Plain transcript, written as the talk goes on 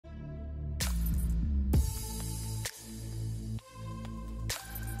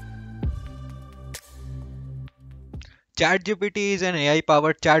ChatGPT is an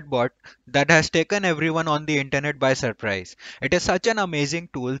AI-powered chatbot that has taken everyone on the internet by surprise. It is such an amazing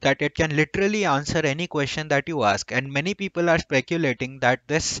tool that it can literally answer any question that you ask, and many people are speculating that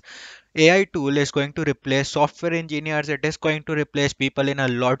this AI tool is going to replace software engineers, it is going to replace people in a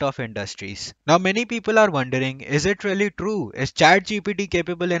lot of industries. Now, many people are wondering, is it really true? Is ChatGPT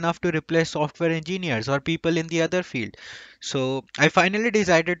capable enough to replace software engineers or people in the other field? So, I finally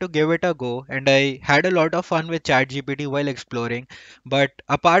decided to give it a go and I had a lot of fun with ChatGPT while exploring. But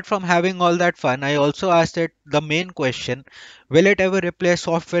apart from having all that fun, I also asked it the main question, will it ever replace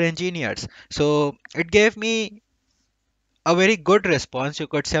software engineers? So, it gave me a very good response. You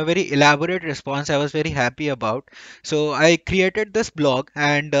could say a very elaborate response. I was very happy about. So I created this blog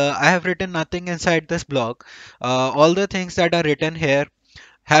and I have written nothing inside this blog. All the things that are written here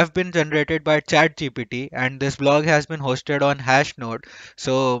have been generated by ChatGPT, and this blog has been hosted on Hashnode.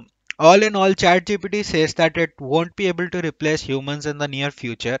 So all in all, ChatGPT says that it won't be able to replace humans in the near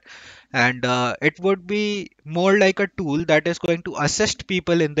future, and it would be more like a tool that is going to assist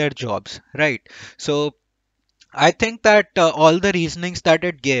people in their jobs, right? So I think that all the reasonings that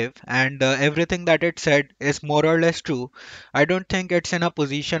it gave and everything that it said is more or less true. I don't think it's in a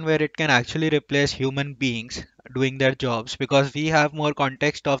position where it can actually replace human beings doing their jobs, because we have more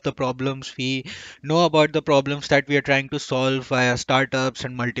context of the problems. We know about the problems that we are trying to solve via startups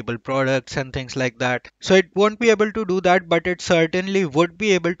and multiple products and things like that. So it won't be able to do that, but it certainly would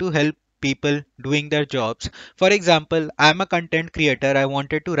be able to help people doing their jobs. For example, I'm a content creator. I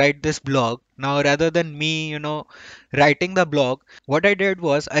wanted to write this blog. Now, rather than me, writing the blog, what I did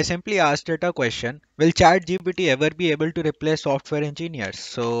was I simply asked it a question: will ChatGPT ever be able to replace software engineers?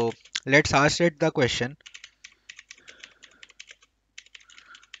 So let's ask it the question.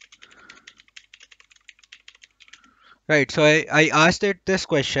 Right, so I asked it this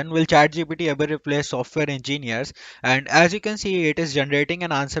question: will ChatGPT ever replace software engineers? And as you can see, it is generating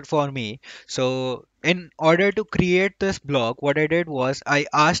an answer for me. So in order to create this blog, what I did was I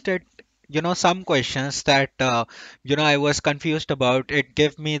asked it, some questions that, I was confused about. It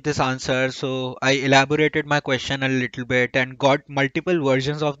gave me this answer. So I elaborated my question a little bit and got multiple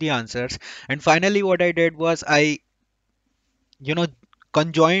versions of the answers. And finally, what I did was I, you know,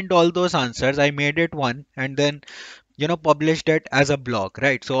 conjoined all those answers. I made it one and then published it as a blog,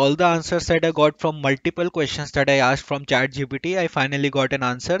 right? So all the answers that I got from multiple questions that I asked from ChatGPT, I finally got an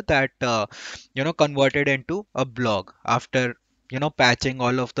answer that converted into a blog after patching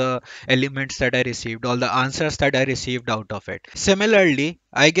all of the elements that I received, all the answers that I received out of it. Similarly,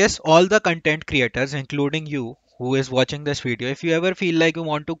 I guess all the content creators, including you who is watching this video, if you ever feel like you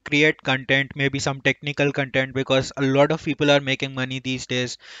want to create content, maybe some technical content, because a lot of people are making money these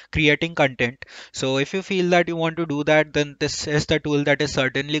days creating content. So if you feel that you want to do that, then this is the tool that is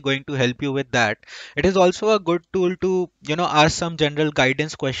certainly going to help you with that. It is also a good tool to, ask some general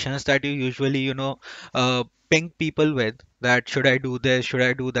guidance questions that you usually, ping people with, that should I do this, should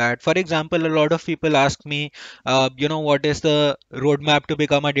I do that. For example, a lot of people ask me, what is the roadmap to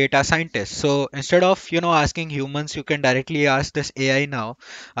become a data scientist? So instead of, asking humans, you can directly ask this AI now.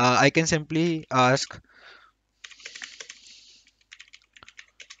 I can simply ask.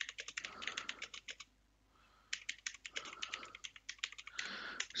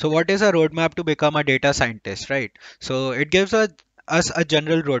 So what is a roadmap to become a data scientist, right? So it gives us a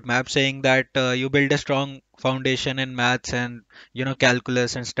general roadmap saying that you build a strong foundation in maths and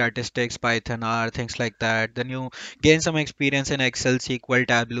calculus and statistics, Python, R, things like that. Then you gain some experience in Excel, SQL,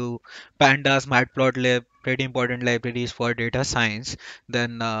 Tableau, Pandas, Matplotlib, pretty important libraries for data science.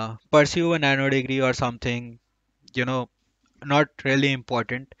 Then pursue a nano degree or something, you know not really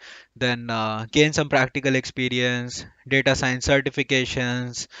important. Then gain some practical experience, data science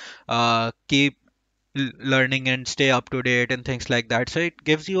certifications, keep learning and stay up to date and things like that. So it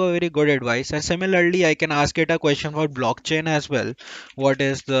gives you a very good advice. And similarly, I can ask it a question for blockchain as well. What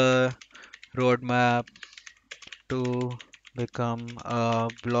is the roadmap to become a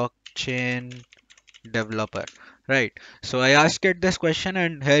blockchain developer? Right. So I asked it this question,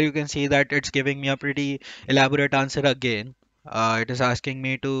 and here you can see that it's giving me a pretty elaborate answer again. It is asking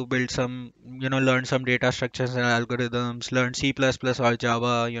me to build some, learn some data structures and algorithms, learn C++ or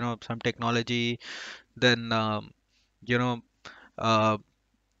Java, some technology, then, you know, uh,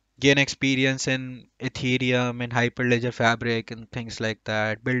 gain experience in Ethereum and Hyperledger Fabric and things like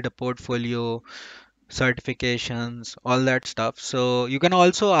that, build a portfolio, certifications, all that stuff. So you can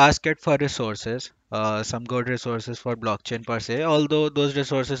also ask it for resources, some good resources for blockchain per se, although those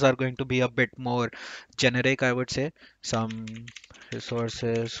resources are going to be a bit more generic, I would say. Some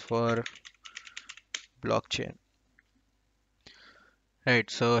resources for blockchain. Right,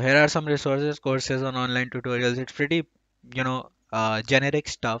 so here are some resources, courses on online tutorials. It's pretty generic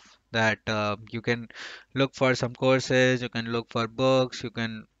stuff that you can look for some courses, you can look for books, you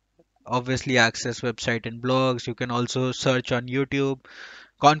can obviously access website and blogs, you can also search on YouTube,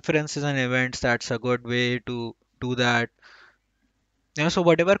 conferences and events. That's a good way to do that. So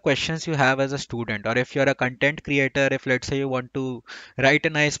whatever questions you have as a student, or if you're a content creator, if let's say you want to write a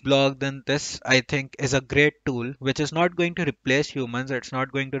nice blog, then this I think is a great tool, which is not going to replace humans. It's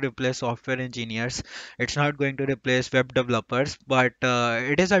not going to replace software engineers. It's not going to replace web developers, but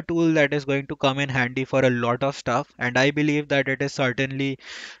it is a tool that is going to come in handy for a lot of stuff. And I believe that it is certainly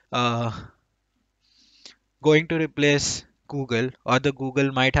uh, going to replace Google, or the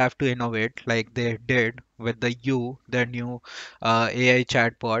Google might have to innovate like they did with the their new AI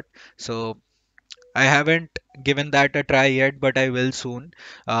chatbot. So I haven't given that a try yet, but I will soon.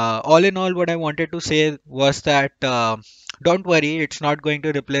 All in all, what I wanted to say was that don't worry, it's not going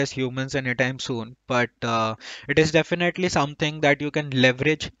to replace humans anytime soon, but it is definitely something that you can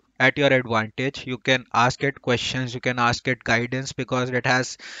leverage at your advantage. You can ask it questions, you can ask it guidance, because it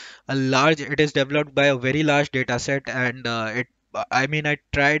is developed by a very large data set, and I mean, I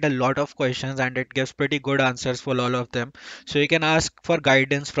tried a lot of questions and it gives pretty good answers for all of them. So you can ask for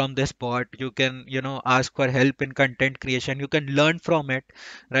guidance from this bot. You can, ask for help in content creation. You can learn from it,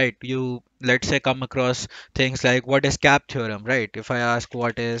 right? You, let's say, come across things like what is cap theorem, right? If I ask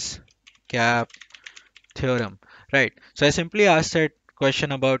what is cap theorem, right? So I simply asked it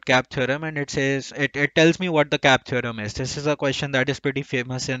question about cap theorem, and it tells me what the cap theorem is. This is a question that is pretty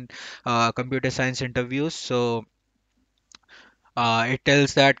famous in computer science interviews. So it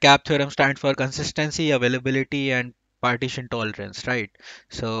tells that cap theorem stands for consistency, availability, and partition tolerance, right?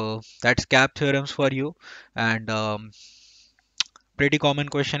 So that's cap theorems for you, and pretty common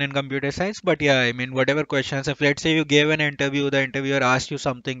question in computer science. But yeah, I mean, whatever questions, if let's say you gave an interview, the interviewer asked you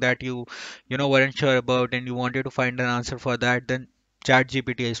something that you weren't sure about, and you wanted to find an answer for that, then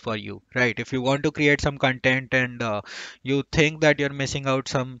ChatGPT is for you, right? If you want to create some content and you think that you're missing out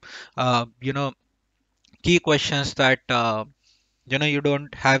some, key questions that you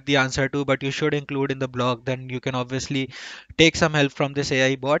don't have the answer to, but you should include in the blog, then you can obviously take some help from this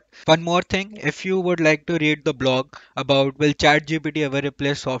AI bot. One more thing, if you would like to read the blog about will ChatGPT ever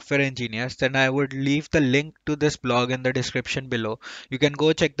replace software engineers, then I would leave the link to this blog in the description below. You can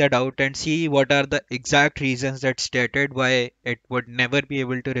go check that out and see what are the exact reasons that stated why it would never be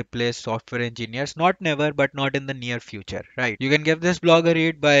able to replace software engineers. Not never, but not in the near future, right? You can give this blog a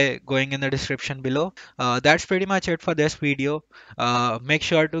read by going in the description below. That's pretty much it for this video. Make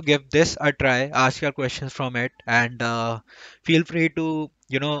sure to give this a try, ask your questions from it, and feel free to,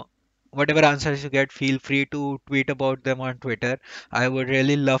 whatever answers you get, feel free to tweet about them on Twitter. I would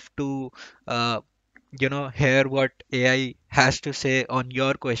really love to, uh, hear what AI has to say on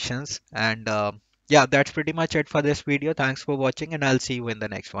your questions. And yeah, that's pretty much it for this video. Thanks for watching, and I'll see you in the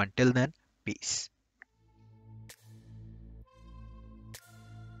next one. Till then, peace.